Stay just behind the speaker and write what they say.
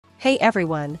Hey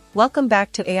everyone, welcome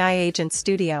back to AI Agent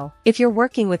Studio. If you're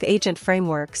working with agent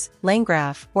frameworks,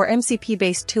 LangGraph, or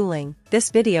MCP-based tooling,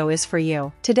 this video is for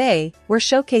you. Today, we're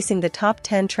showcasing the top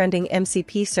 10 trending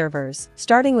MCP servers,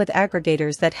 starting with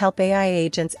aggregators that help AI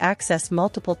agents access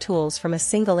multiple tools from a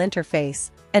single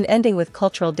interface, and ending with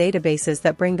cultural databases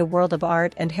that bring the world of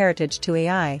art and heritage to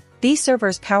AI. These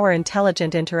servers power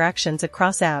intelligent interactions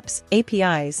across apps,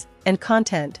 APIs, and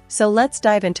content, so let's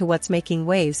dive into what's making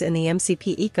waves in the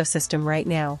MCP ecosystem right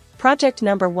now. Project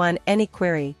number 1,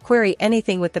 Anyquery. Query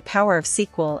anything with the power of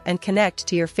SQL and connect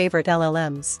to your favorite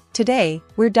LLMs. Today,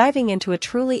 we're diving into a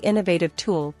truly innovative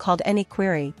tool called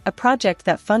Anyquery, a project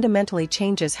that fundamentally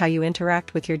changes how you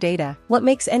interact with your data. What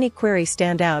makes Anyquery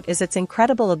stand out is its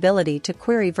incredible ability to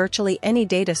query virtually any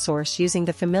data source using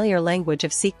the familiar language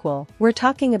of SQL. We're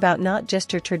talking about not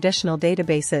just your traditional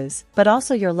databases, but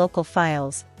also your local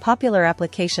files, popular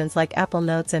applications like Apple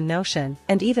Notes and Notion,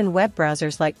 and even web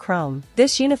browsers like Chrome.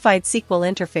 This unified SQL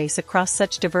interface across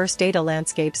such diverse data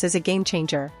landscapes is a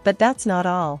game-changer. But that's not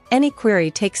all.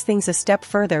 Anyquery takes things a step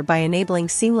further by enabling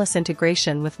seamless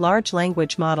integration with large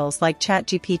language models like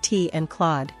ChatGPT and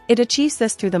Claude. It achieves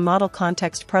this through the Model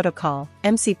Context Protocol,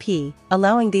 MCP,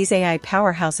 allowing these AI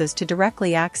powerhouses to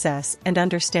directly access and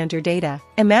understand your data.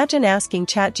 Imagine asking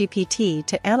ChatGPT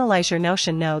to analyze your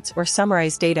Notion notes or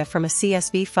summarize data from a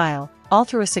CSV file, all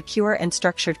through a secure and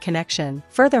structured connection.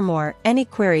 Furthermore,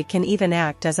 Anyquery can even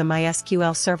act as a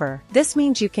MySQL server. This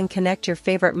means you can connect your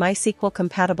favorite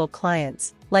MySQL-compatible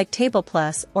clients, like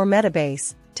TablePlus or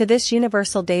Metabase, to this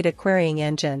universal data querying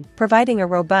engine, providing a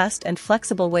robust and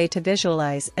flexible way to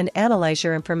visualize and analyze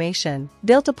your information.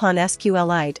 Built upon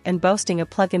SQLite and boasting a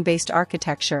plugin-based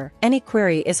architecture,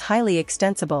 Anyquery is highly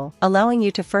extensible, allowing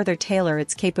you to further tailor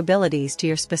its capabilities to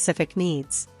your specific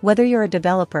needs. Whether you're a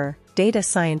developer, data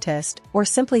scientist, or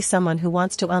simply someone who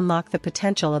wants to unlock the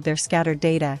potential of their scattered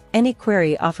data,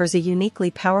 Anyquery offers a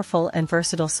uniquely powerful and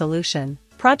versatile solution.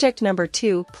 Project number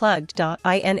 2,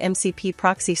 Plugged.in MCP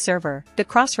Proxy Server, the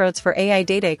crossroads for AI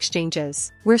data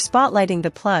exchanges. We're spotlighting the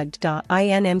Plugged.in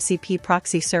MCP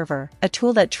Proxy Server, a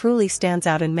tool that truly stands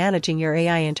out in managing your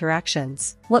AI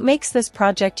interactions. What makes this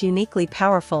project uniquely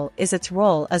powerful is its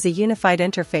role as a unified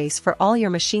interface for all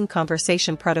your machine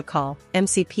conversation protocol,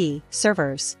 MCP,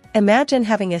 servers. Imagine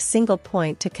having a single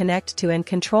point to connect to and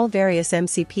control various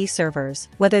MCP servers,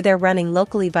 whether they're running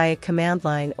locally via command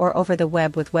line or over the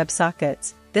web with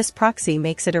WebSockets. This proxy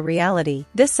makes it a reality.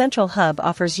 This central hub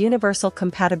offers universal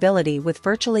compatibility with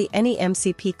virtually any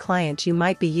MCP client you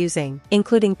might be using,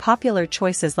 including popular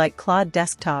choices like Claude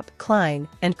Desktop, Klein,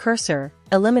 and Cursor,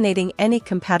 eliminating any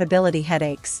compatibility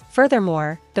headaches.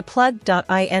 Furthermore, the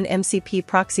Plugged.in MCP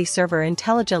proxy server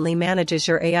intelligently manages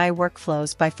your AI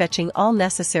workflows by fetching all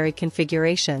necessary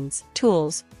configurations,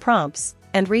 tools, prompts,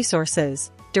 and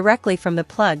resources directly from the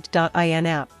Plugged.in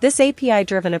app. This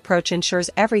API-driven approach ensures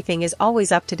everything is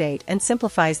always up to date and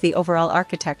simplifies the overall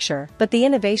architecture. But the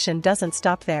innovation doesn't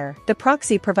stop there. The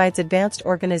proxy provides advanced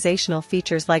organizational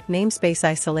features like namespace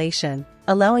isolation,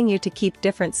 allowing you to keep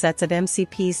different sets of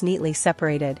MCPs neatly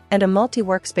separated, and a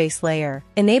multi-workspace layer,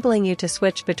 enabling you to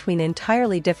switch between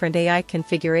entirely different AI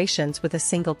configurations with a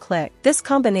single click. This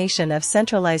combination of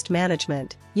centralized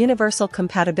management, universal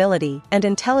compatibility, and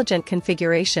intelligent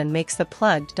configuration makes the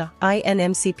Plugged.in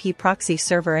MCP proxy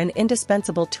server an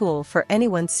indispensable tool for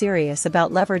anyone serious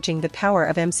about leveraging the power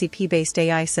of MCP-based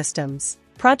AI systems.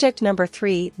 Project number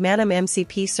 3, Manim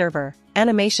MCP Server,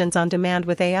 Animations on Demand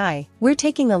with AI. We're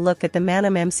taking a look at the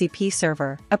Manim MCP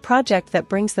Server, a project that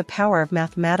brings the power of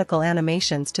mathematical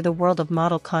animations to the world of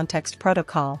Model Context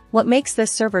Protocol. What makes this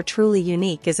server truly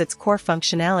unique is its core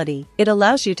functionality. It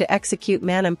allows you to execute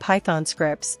Manim Python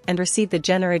scripts and receive the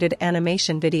generated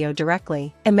animation video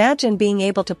directly. Imagine being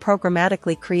able to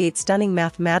programmatically create stunning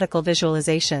mathematical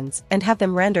visualizations and have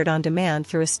them rendered on demand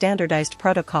through a standardized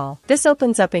protocol. This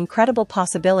opens up incredible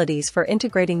possibilities for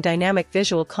integrating dynamic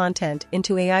visual content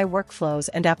into AI workflows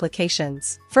and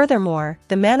applications. Furthermore,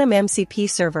 the Manim MCP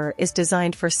server is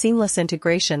designed for seamless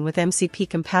integration with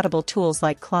MCP-compatible tools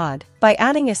like Claude. By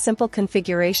adding a simple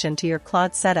configuration to your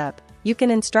Claude setup, you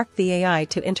can instruct the AI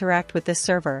to interact with this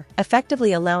server,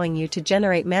 effectively allowing you to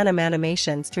generate Manim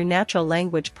animations through natural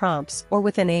language prompts or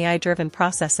within AI-driven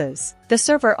processes. The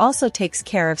server also takes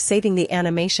care of saving the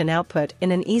animation output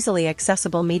in an easily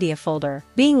accessible media folder.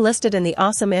 Being listed in the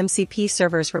awesome MCP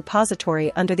Servers repository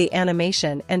under the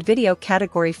animation and video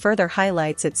category further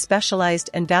highlights its specialized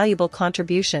and valuable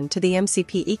contribution to the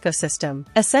MCP ecosystem.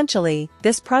 Essentially,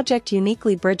 this project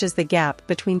uniquely bridges the gap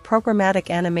between programmatic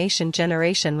animation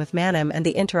generation with Manim and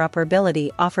the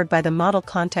interoperability offered by the Model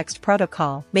Context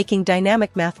Protocol, making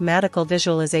dynamic mathematical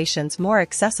visualizations more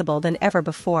accessible than ever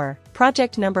before.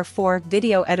 Project number 4: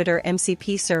 Video Editor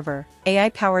MCP Server,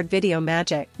 AI-powered video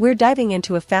magic. We're diving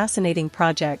into a fascinating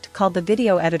project called the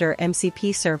Video Editor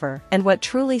MCP Server, and what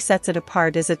truly sets it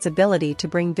apart is its ability to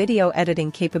bring video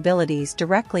editing capabilities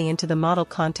directly into the Model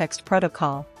Context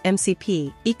Protocol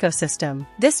 (MCP) ecosystem.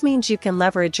 This means you can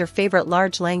leverage your favorite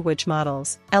large language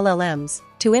models, LLMs,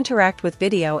 to interact with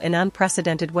video in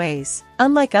unprecedented ways.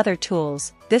 Unlike other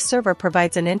tools, this server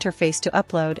provides an interface to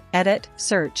upload, edit,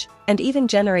 search, and even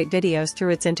generate videos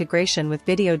through its integration with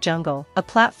Video Jungle, a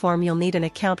platform you'll need an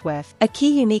account with. A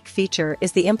key unique feature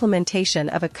is the implementation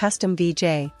of a custom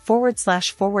VJ//URI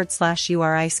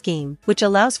scheme, which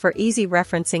allows for easy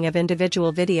referencing of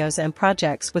individual videos and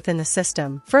projects within the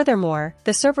system. Furthermore,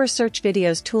 the server Search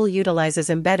Videos tool utilizes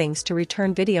embeddings to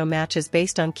return video matches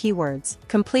based on keywords,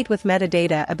 complete with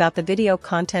metadata about the video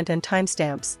content and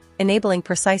timestamps, enabling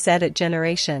precise edit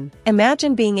generation.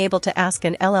 Imagine being able to ask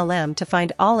an LLM to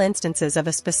find all instances of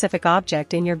a specific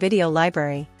object in your video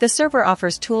library. The server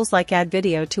offers tools like Add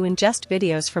Video to ingest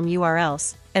videos from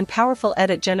URLs, and powerful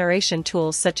edit generation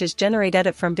tools such as Generate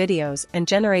Edit from Videos and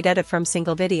Generate Edit from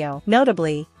Single Video.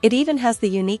 Notably, it even has the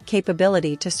unique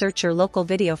capability to search your local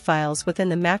video files within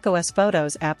the macOS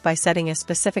Photos app by setting a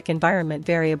specific environment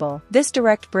variable. This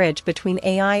direct bridge between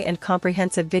AI and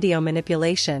comprehensive video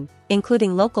manipulation,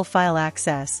 including local file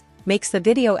access, makes the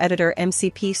Video Editor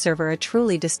MCP Server a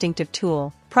truly distinctive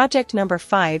tool. Project number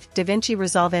 5: DaVinci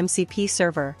Resolve MCP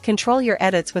Server. Control your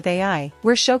edits with AI.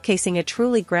 We're showcasing a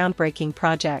truly groundbreaking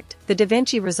project, the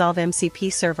DaVinci Resolve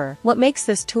MCP Server. What makes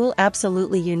this tool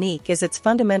absolutely unique is its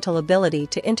fundamental ability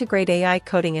to integrate AI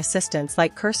coding assistants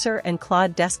like Cursor and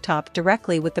Claude Desktop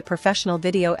directly with the professional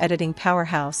video editing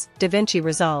powerhouse, DaVinci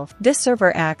Resolve. This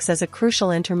server acts as a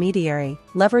crucial intermediary,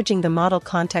 leveraging the Model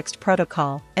Context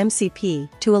Protocol, MCP,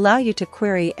 to allow you to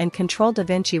query and control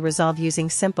DaVinci Resolve using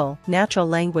simple, natural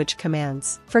language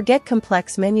commands. Forget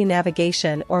complex menu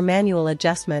navigation or manual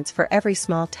adjustments for every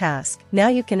small task. Now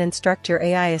you can instruct your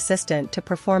AI assistant to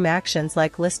perform actions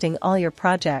like listing all your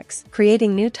projects,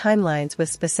 creating new timelines with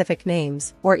specific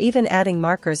names, or even adding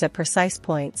markers at precise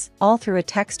points, all through a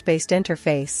text-based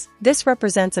interface. This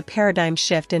represents a paradigm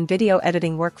shift in video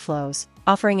editing workflows,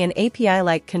 offering an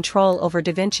API-like control over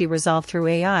DaVinci Resolve through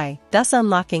AI, thus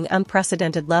unlocking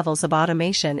unprecedented levels of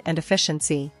automation and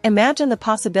efficiency. Imagine the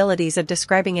possibilities of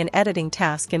describing an editing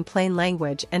task in plain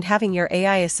language and having your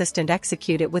AI assistant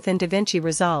execute it within DaVinci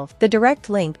Resolve. The direct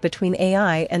link between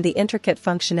AI and the intricate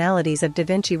functionalities of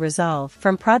DaVinci Resolve,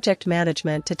 from project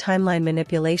management to timeline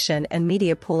manipulation and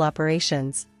media pool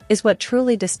operations, is what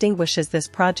truly distinguishes this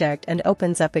project and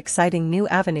opens up exciting new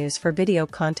avenues for video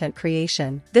content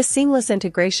creation. This seamless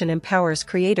integration empowers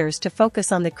creators to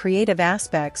focus on the creative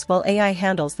aspects while AI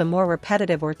handles the more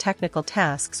repetitive or technical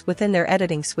tasks within their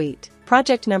editing suite.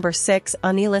 Project number 6: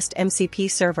 AniList MCP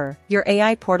Server, your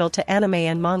AI portal to anime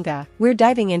and manga. We're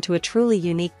diving into a truly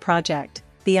unique project,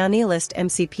 the AniList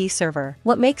MCP Server.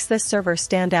 What makes this server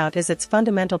stand out is its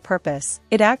fundamental purpose.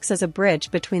 It acts as a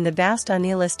bridge between the vast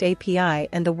AniList API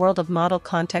and the world of Model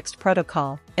Context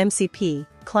Protocol, MCP,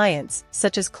 clients,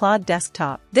 such as Claude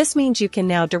Desktop. This means you can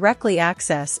now directly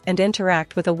access and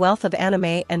interact with a wealth of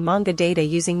anime and manga data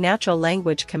using natural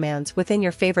language commands within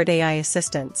your favorite AI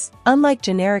assistants. Unlike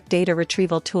generic data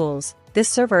retrieval tools, this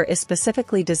server is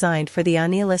specifically designed for the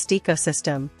AniList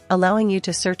ecosystem, allowing you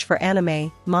to search for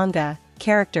anime, manga,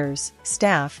 characters,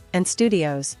 staff, and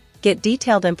studios, get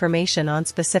detailed information on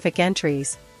specific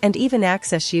entries, and even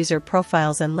access user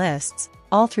profiles and lists,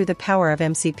 all through the power of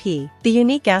MCP. The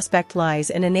unique aspect lies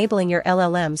in enabling your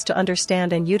LLMs to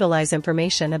understand and utilize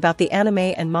information about the anime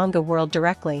and manga world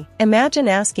directly. Imagine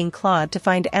asking Claude to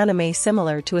find anime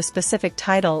similar to a specific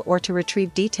title or to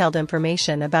retrieve detailed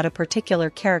information about a particular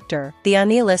character. The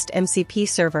AniList MCP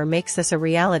Server makes this a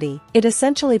reality. It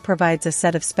essentially provides a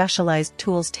set of specialized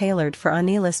tools tailored for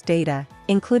AniList data,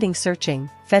 including searching,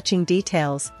 fetching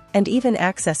details, and even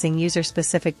accessing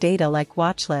user-specific data like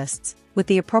watch lists, with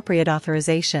the appropriate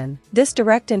authorization. This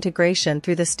direct integration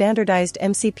through the standardized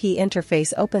MCP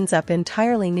interface opens up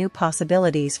entirely new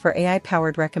possibilities for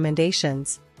AI-powered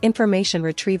recommendations, information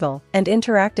retrieval, and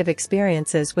interactive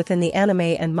experiences within the anime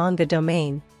and manga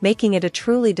domain, making it a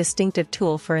truly distinctive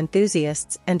tool for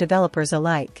enthusiasts and developers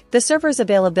alike. The server's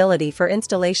availability for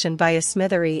installation via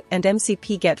Smithery and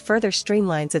MCP-Get further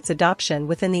streamlines its adoption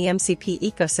within the MCP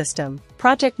ecosystem.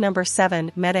 Project number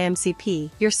 7, MetaMCP,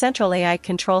 your central AI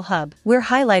control hub. We're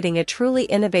highlighting a truly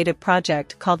innovative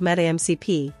project called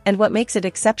MetaMCP, and what makes it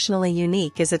exceptionally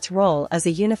unique is its role as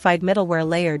a unified middleware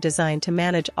layer designed to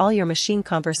manage all your machine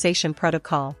conversation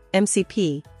protocol,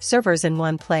 MCP, servers in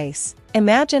one place.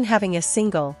 Imagine having a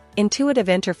single, intuitive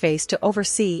interface to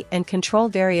oversee and control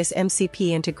various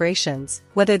MCP integrations,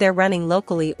 whether they're running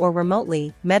locally or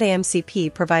remotely.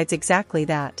 MetaMCP provides exactly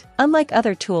that. Unlike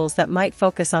other tools that might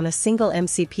focus on a single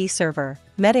MCP server,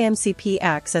 MetaMCP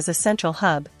acts as a central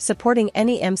hub, supporting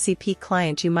any MCP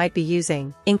client you might be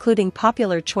using, including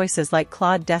popular choices like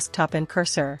Claude Desktop and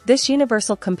Cursor. This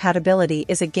universal compatibility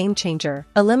is a game-changer,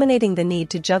 eliminating the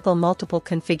need to juggle multiple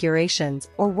configurations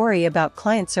or worry about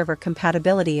client-server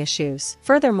compatibility issues.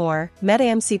 Furthermore,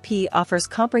 MetaMCP offers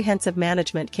comprehensive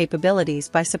management capabilities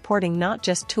by supporting not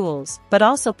just tools, but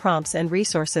also prompts and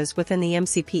resources within the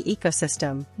MCP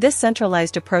ecosystem. This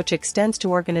centralized approach extends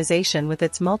to organization with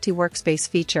its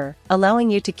multi-workspace feature, allowing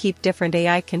you to keep different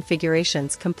AI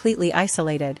configurations completely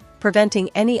isolated, preventing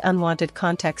any unwanted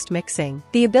context mixing.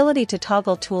 The ability to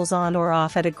toggle tools on or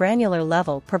off at a granular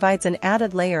level provides an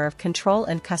added layer of control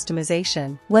and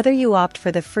customization. Whether you opt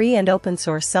for the free and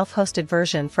open-source self-hosted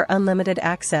version for unlimited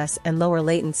access and lower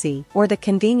latency, or the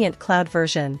convenient cloud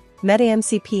version,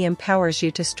 MetaMCP empowers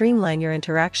you to streamline your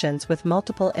interactions with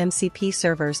multiple MCP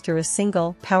servers through a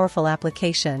single, powerful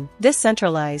application. This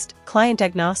centralized,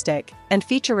 client-agnostic, and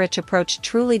feature-rich approach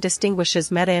truly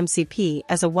distinguishes MetaMCP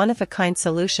as a one-of-a-kind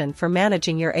solution for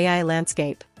managing your AI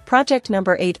landscape. Project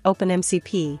number 8,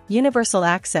 OpenMCP, universal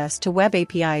access to web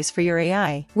APIs for your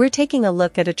AI. We're taking a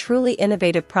look at a truly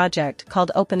innovative project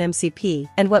called OpenMCP,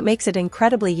 and what makes it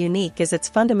incredibly unique is its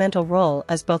fundamental role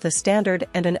as both a standard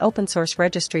and an open-source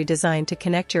registry designed to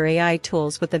connect your AI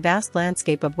tools with the vast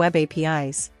landscape of web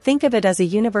APIs. Think of it as a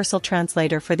universal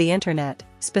translator for the internet,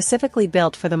 specifically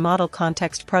built for the Model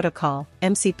Context Protocol,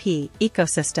 MCP,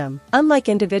 ecosystem. Unlike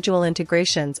individual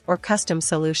integrations or custom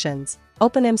solutions,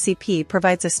 OpenMCP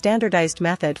provides a standardized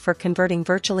method for converting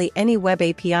virtually any web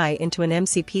API into an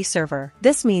MCP server.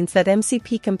 This means that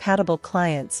MCP-compatible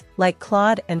clients, like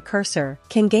Claude and Cursor,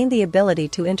 can gain the ability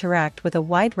to interact with a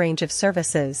wide range of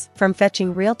services, from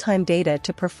fetching real-time data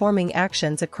to performing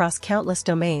actions across countless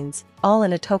domains, all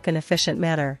in a token-efficient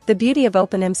manner. The beauty of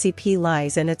OpenMCP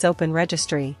lies in its open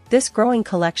registry. This growing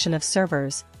collection of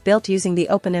servers, built using the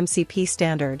OpenMCP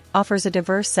standard, offers a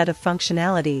diverse set of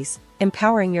functionalities,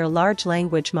 empowering your large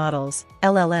language models,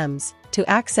 LLMs, to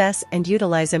access and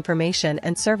utilize information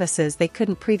and services they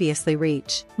couldn't previously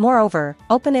reach. Moreover,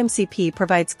 OpenMCP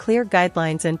provides clear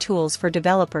guidelines and tools for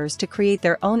developers to create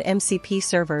their own MCP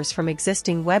servers from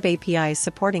existing web APIs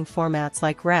supporting formats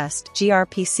like REST,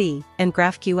 gRPC, and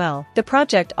GraphQL. The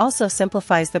project also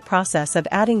simplifies the process of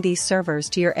adding these servers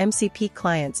to your MCP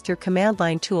clients through command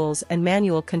line tools and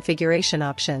manual configuration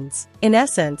options. In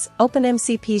essence,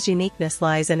 OpenMCP's uniqueness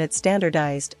lies in its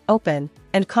standardized, open,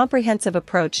 and comprehensive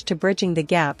approach to bridging the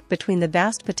gap between the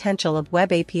vast potential of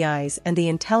web APIs and the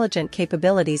intelligent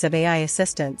capabilities of AI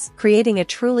assistants, creating a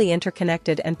truly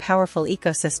interconnected and powerful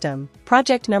ecosystem.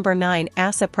 Project number 9,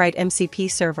 Aseprite MCP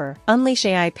Server. Unleash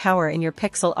AI power in your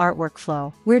pixel art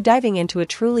workflow. We're diving into a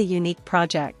truly unique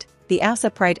project, the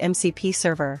Aseprite MCP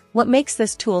Server. What makes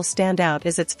this tool stand out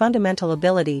is its fundamental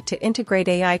ability to integrate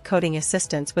AI coding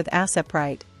assistance with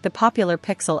Aseprite, the popular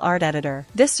pixel art editor.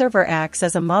 This server acts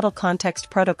as a Model Context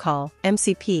Protocol,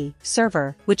 MCP,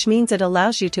 server, which means it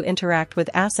allows you to interact with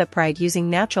Aseprite using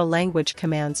natural language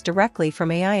commands directly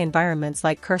from AI environments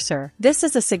like Cursor. This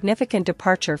is a significant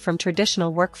departure from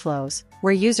traditional workflows,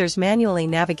 where users manually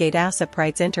navigate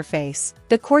Aseprite's interface.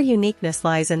 The core uniqueness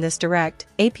lies in this direct,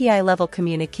 API-level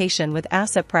communication with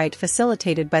Aseprite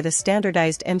facilitated by the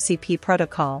standardized MCP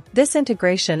protocol. This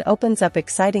integration opens up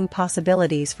exciting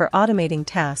possibilities for automating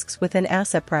tasks within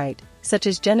Aseprite, such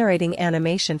as generating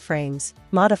animation frames,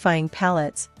 modifying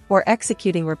palettes, or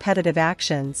executing repetitive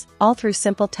actions, all through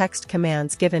simple text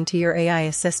commands given to your AI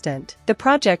assistant. The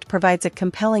project provides a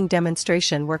compelling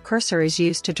demonstration where Cursor is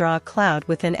used to draw a cloud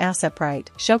within Aseprite,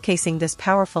 showcasing this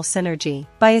powerful synergy.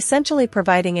 By essentially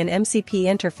providing an MCP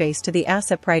interface to the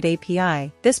Aseprite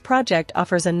API, this project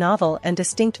offers a novel and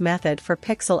distinct method for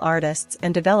pixel artists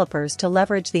and developers to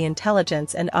leverage the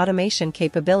intelligence and automation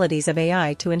capabilities of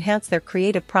AI to enhance their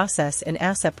creative process in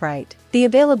Aseprite. The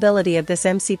availability of this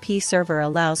MCP server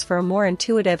allows allows for a more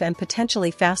intuitive and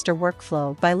potentially faster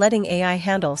workflow by letting AI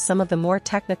handle some of the more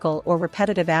technical or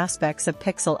repetitive aspects of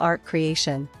pixel art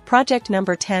creation. Project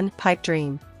number 10,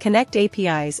 Pipedream. Connect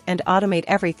APIs and automate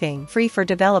everything free for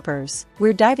developers.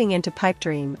 We're diving into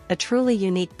Pipedream, a truly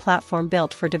unique platform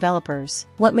built for developers.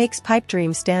 What makes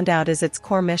Pipedream stand out is its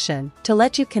core mission: to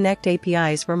let you connect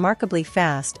APIs remarkably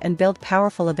fast and build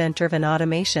powerful event-driven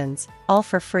automations, all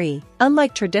for free.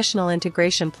 Unlike traditional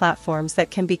integration platforms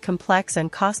that can be complex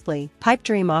and costly,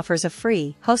 Pipedream offers a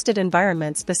free, hosted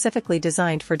environment specifically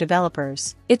designed for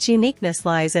developers. Its uniqueness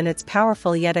lies in its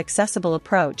powerful yet accessible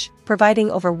approach,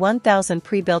 providing over 1,000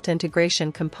 pre-built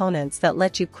integration components that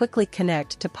let you quickly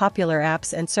connect to popular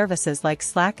apps and services like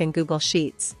Slack and Google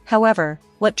Sheets. However,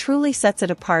 what truly sets it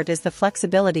apart is the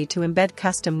flexibility to embed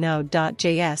custom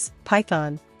Node.js,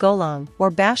 Python, Golang,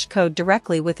 or Bash code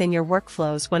directly within your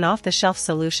workflows when off-the-shelf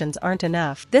solutions aren't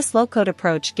enough. This low-code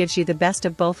approach gives you the best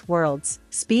of both worlds: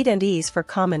 speed and ease for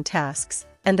common tasks,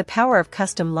 and the power of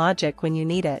custom logic when you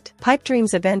need it.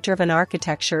 Pipedream's event-driven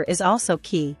architecture is also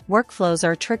key. Workflows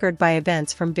are triggered by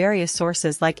events from various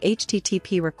sources like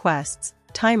HTTP requests,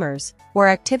 timers, or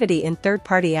activity in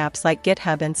third-party apps like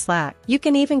GitHub and Slack. You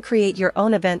can even create your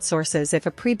own event sources if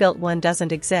a pre-built one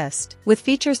doesn't exist. With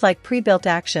features like pre-built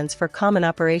actions for common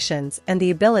operations and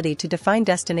the ability to define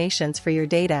destinations for your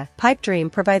data,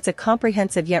 Pipedream provides a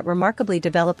comprehensive yet remarkably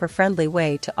developer-friendly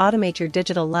way to automate your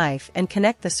digital life and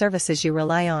connect the services you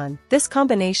rely on. This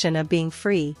combination of being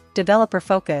free,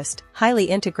 developer-focused, highly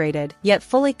integrated, yet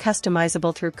fully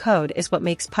customizable through code is what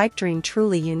makes Pipedream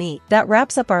truly unique. That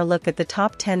wraps up our look at the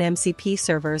top 10 MCP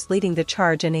servers leading the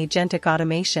charge in agentic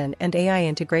automation and AI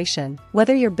integration.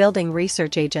 Whether you're building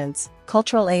research agents,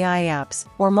 cultural AI apps,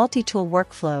 or multi-tool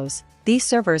workflows, these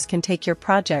servers can take your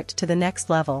project to the next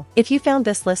level. If you found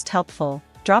this list helpful,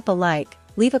 drop a like,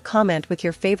 leave a comment with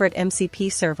your favorite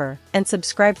MCP server, and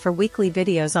subscribe for weekly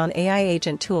videos on AI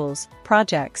agent tools,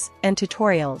 projects, and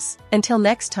tutorials. Until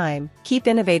next time, keep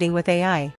innovating with AI.